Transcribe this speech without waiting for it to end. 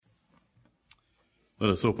Let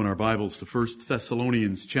us open our Bibles to 1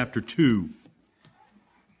 Thessalonians chapter 2.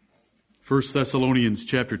 1 Thessalonians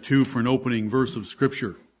chapter 2 for an opening verse of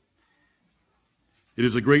Scripture. It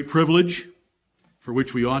is a great privilege for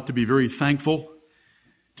which we ought to be very thankful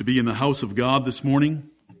to be in the house of God this morning,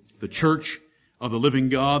 the church of the living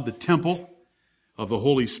God, the temple of the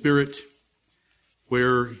Holy Spirit,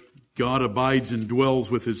 where God abides and dwells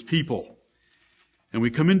with His people. And we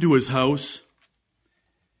come into His house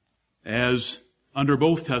as under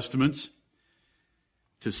both Testaments,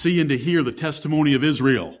 to see and to hear the testimony of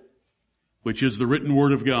Israel, which is the written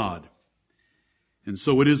word of God. And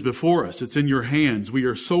so it is before us. It's in your hands. We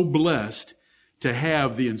are so blessed to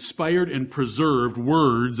have the inspired and preserved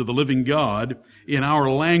words of the living God in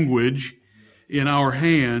our language, in our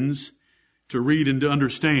hands, to read and to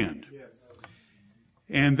understand.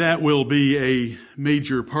 And that will be a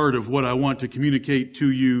major part of what I want to communicate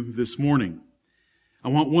to you this morning. I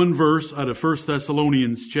want one verse out of 1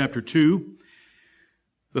 Thessalonians chapter 2.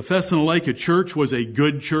 The Thessalonica church was a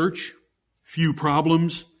good church, few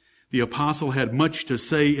problems. The apostle had much to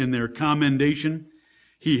say in their commendation.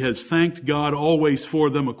 He has thanked God always for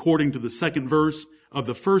them, according to the second verse of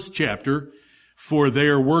the first chapter, for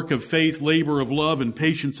their work of faith, labor of love, and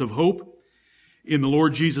patience of hope in the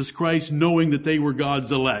Lord Jesus Christ, knowing that they were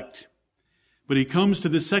God's elect. But he comes to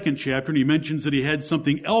this second chapter and he mentions that he had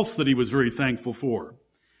something else that he was very thankful for.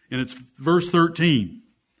 And it's verse 13.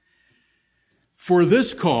 For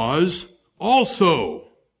this cause also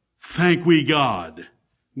thank we God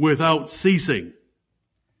without ceasing,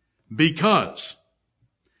 because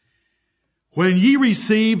when ye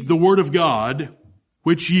received the word of God,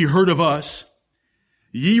 which ye heard of us,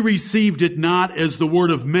 ye received it not as the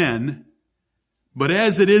word of men, but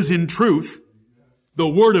as it is in truth, the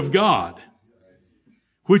word of God,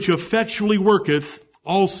 which effectually worketh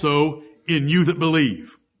also in you that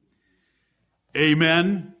believe.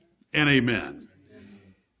 Amen and amen.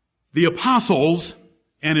 The apostles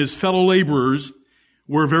and his fellow laborers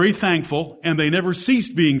were very thankful, and they never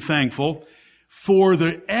ceased being thankful for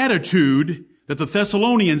the attitude that the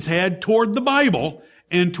Thessalonians had toward the Bible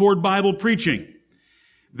and toward Bible preaching.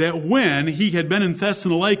 That when he had been in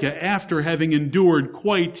Thessalonica, after having endured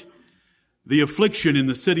quite the affliction in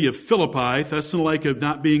the city of Philippi, Thessalonica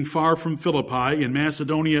not being far from Philippi in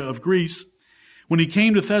Macedonia of Greece, when he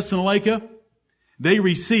came to Thessalonica, they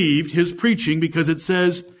received his preaching, because it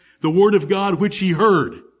says, the word of God which ye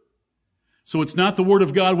heard. So it's not the word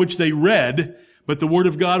of God which they read, but the word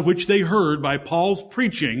of God which they heard by Paul's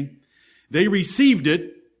preaching. They received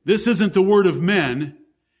it. This isn't the word of men.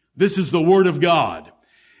 This is the word of God.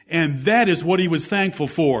 And that is what he was thankful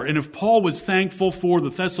for. And if Paul was thankful for the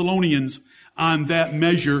Thessalonians on that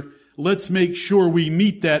measure, let's make sure we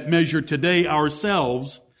meet that measure today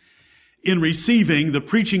ourselves in receiving the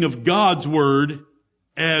preaching of God's word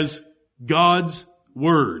as God's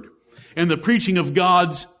word. And the preaching of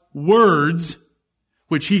God's words,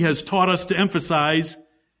 which he has taught us to emphasize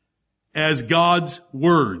as God's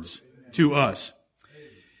words to us.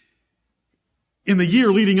 In the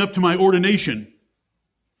year leading up to my ordination,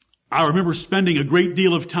 I remember spending a great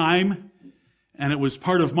deal of time, and it was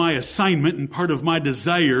part of my assignment and part of my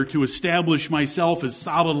desire to establish myself as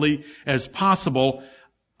solidly as possible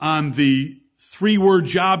on the 3-word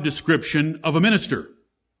job description of a minister.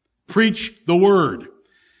 Preach the word.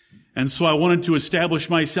 And so I wanted to establish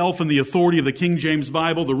myself in the authority of the King James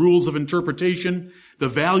Bible, the rules of interpretation, the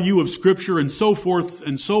value of Scripture, and so forth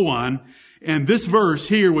and so on. And this verse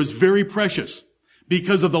here was very precious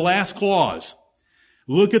because of the last clause.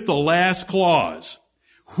 Look at the last clause,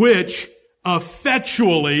 which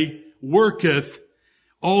effectually worketh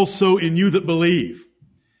also in you that believe.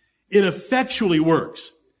 It effectually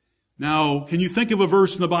works. Now, can you think of a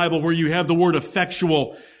verse in the Bible where you have the word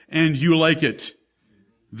effectual and you like it?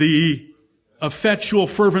 The effectual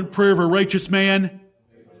fervent prayer of a righteous man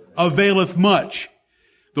availeth much.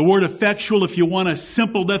 The word effectual, if you want a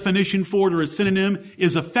simple definition for it or a synonym,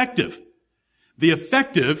 is effective. The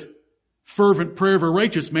effective fervent prayer of a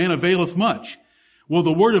righteous man availeth much. Well,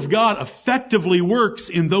 the word of God effectively works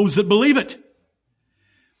in those that believe it.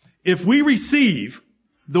 If we receive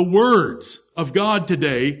the words of God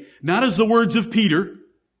today, not as the words of Peter,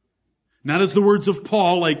 not as the words of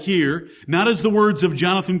Paul like here, not as the words of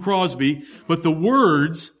Jonathan Crosby, but the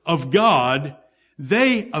words of God,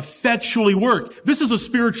 they effectually work. This is a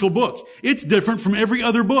spiritual book. It's different from every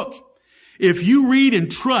other book. If you read and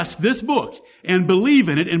trust this book and believe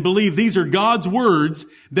in it and believe these are God's words,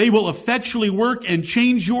 they will effectually work and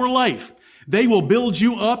change your life. They will build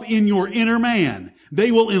you up in your inner man.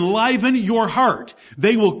 They will enliven your heart.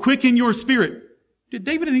 They will quicken your spirit. Did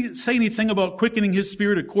David say anything about quickening his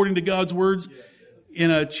spirit according to God's words?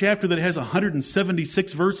 in a chapter that has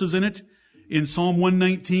 176 verses in it, in Psalm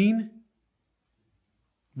 119?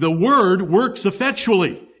 The Word works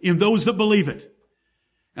effectually in those that believe it.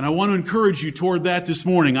 And I want to encourage you toward that this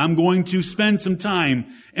morning. I'm going to spend some time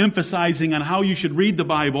emphasizing on how you should read the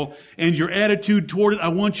Bible and your attitude toward it. I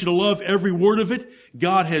want you to love every word of it.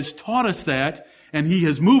 God has taught us that, and He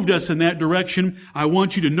has moved us in that direction. I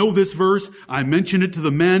want you to know this verse. I mentioned it to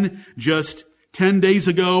the men just 10 days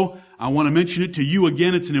ago. I want to mention it to you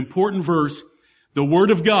again. It's an important verse. The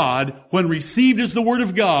Word of God, when received as the Word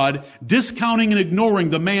of God, discounting and ignoring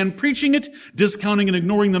the man preaching it, discounting and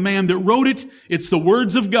ignoring the man that wrote it, it's the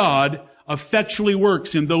words of God, effectually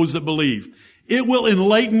works in those that believe. It will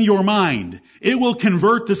enlighten your mind. It will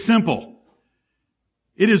convert the simple.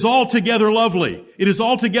 It is altogether lovely. It is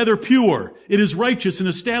altogether pure. It is righteous and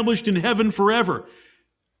established in heaven forever.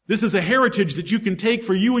 This is a heritage that you can take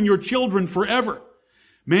for you and your children forever.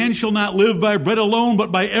 Man shall not live by bread alone,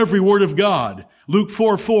 but by every word of God. Luke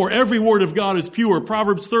 4:4, every word of God is pure.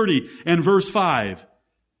 Proverbs 30 and verse 5.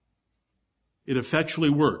 It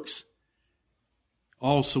effectually works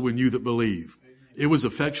also in you that believe. It was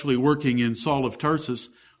effectually working in Saul of Tarsus,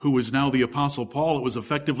 who is now the Apostle Paul. It was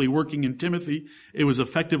effectively working in Timothy. It was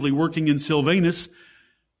effectively working in Silvanus,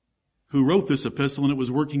 who wrote this epistle, and it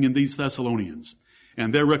was working in these Thessalonians.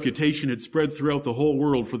 And their reputation had spread throughout the whole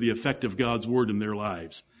world for the effect of God's Word in their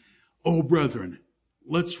lives. Oh, brethren,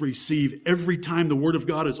 let's receive every time the Word of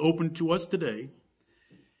God is opened to us today.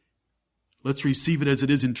 Let's receive it as it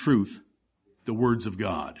is in truth, the words of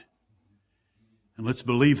God. And let's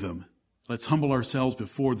believe them. Let's humble ourselves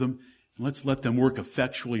before them, and let's let them work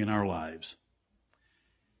effectually in our lives.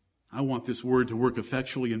 I want this Word to work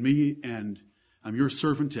effectually in me, and I'm your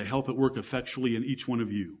servant to help it work effectually in each one of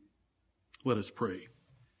you. Let us pray.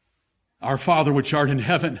 Our Father which art in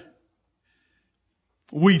heaven,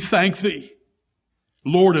 we thank Thee,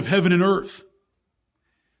 Lord of heaven and earth,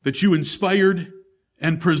 that You inspired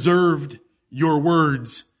and preserved Your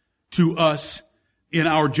words to us in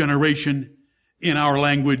our generation, in our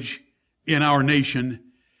language, in our nation,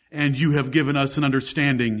 and You have given us an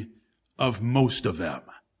understanding of most of them.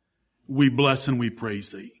 We bless and we praise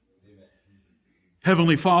Thee. Amen.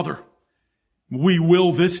 Heavenly Father, we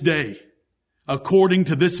will this day, according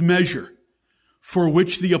to this measure for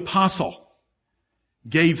which the apostle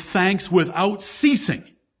gave thanks without ceasing,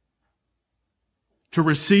 to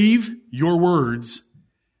receive Your words,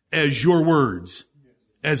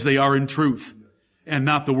 as they are in truth, and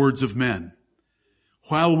not the words of men.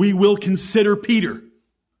 While we will consider Peter,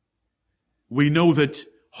 we know that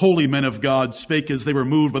holy men of God spake as they were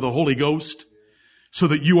moved by the Holy Ghost, so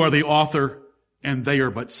that You are the author and they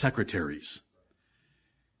are but secretaries.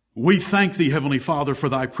 We thank Thee, Heavenly Father, for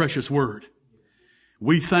Thy precious word.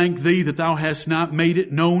 We thank Thee that Thou hast not made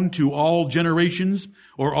it known to all generations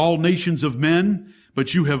or all nations of men,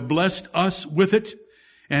 but You have blessed us with it.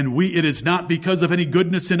 And it is not because of any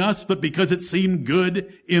goodness in us, but because it seemed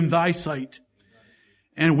good in Thy sight.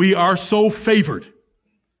 And we are so favored.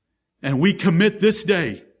 And we commit this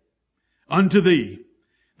day unto Thee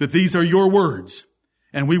that these are Your words,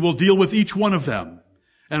 and we will deal with each one of them,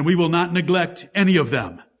 and we will not neglect any of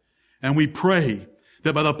them. And we pray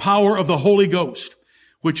that by the power of the Holy Ghost,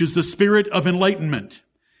 which is the Spirit of enlightenment,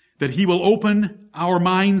 that He will open our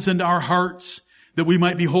minds and our hearts, that we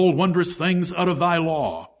might behold wondrous things out of Thy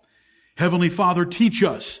law. Heavenly Father, teach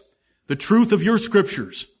us the truth of Your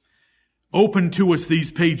Scriptures. Open to us these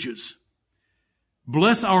pages.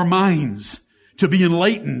 Bless our minds to be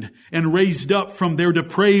enlightened and raised up from their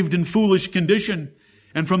depraved and foolish condition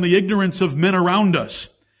and from the ignorance of men around us.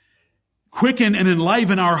 Quicken and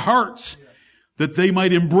enliven our hearts that they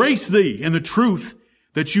might embrace Thee and the truth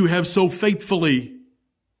that You have so faithfully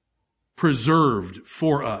preserved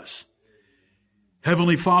for us.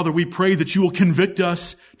 Heavenly Father, we pray that You will convict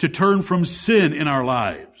us to turn from sin in our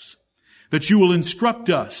lives, that You will instruct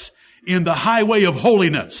us in the highway of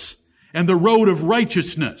holiness and the road of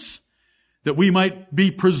righteousness, that we might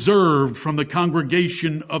be preserved from the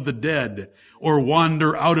congregation of the dead or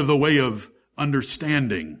wander out of the way of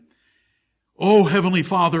understanding. Oh, Heavenly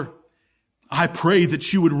Father, I pray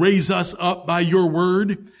that You would raise us up by Your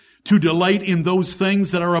word to delight in those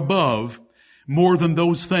things that are above more than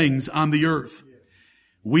those things on the earth.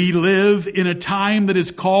 We live in a time that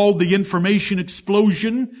is called the information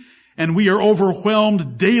explosion, and we are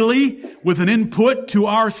overwhelmed daily with an input to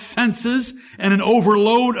our senses and an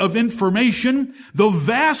overload of information, the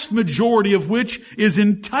vast majority of which is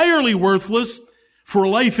entirely worthless for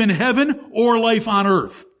life in heaven or life on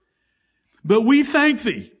earth. But we thank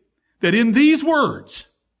Thee that in these words,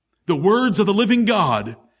 the words of the living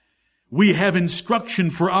God, we have instruction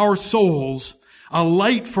for our souls a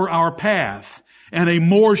light for our path, and a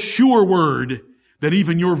more sure word than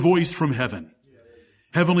even your voice from heaven.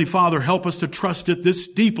 Heavenly Father, help us to trust it this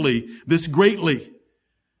deeply, this greatly.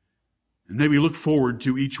 And may we look forward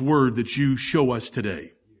to each word that you show us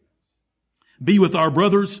today. Be with our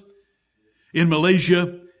brothers in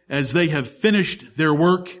Malaysia as they have finished their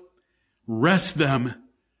work. Rest them,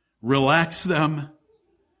 relax them,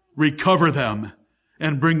 recover them,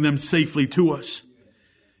 and bring them safely to us.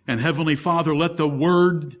 And Heavenly Father, let the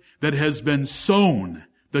word that has been sown,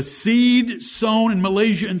 the seed sown in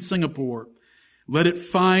Malaysia and Singapore, let it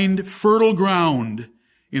find fertile ground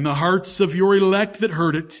in the hearts of your elect that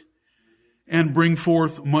heard it and bring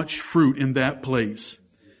forth much fruit in that place.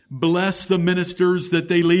 Bless the ministers that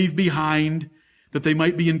they leave behind, that they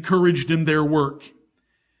might be encouraged in their work,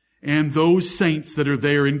 and those saints that are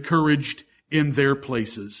there encouraged in their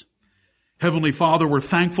places. Heavenly Father, we're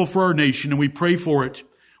thankful for our nation and we pray for it.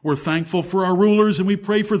 We're thankful for our rulers and we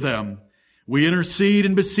pray for them. We intercede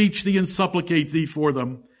and beseech thee and supplicate thee for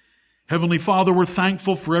them. Heavenly Father, we're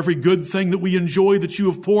thankful for every good thing that we enjoy that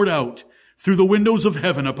you have poured out through the windows of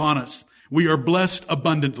heaven upon us. We are blessed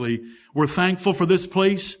abundantly. We're thankful for this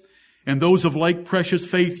place and those of like precious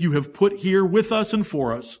faith you have put here with us and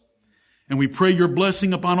for us. And we pray your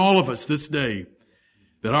blessing upon all of us this day,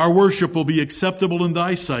 that our worship will be acceptable in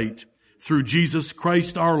thy sight through Jesus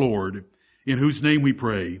Christ our Lord, in whose name we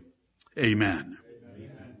pray. Amen.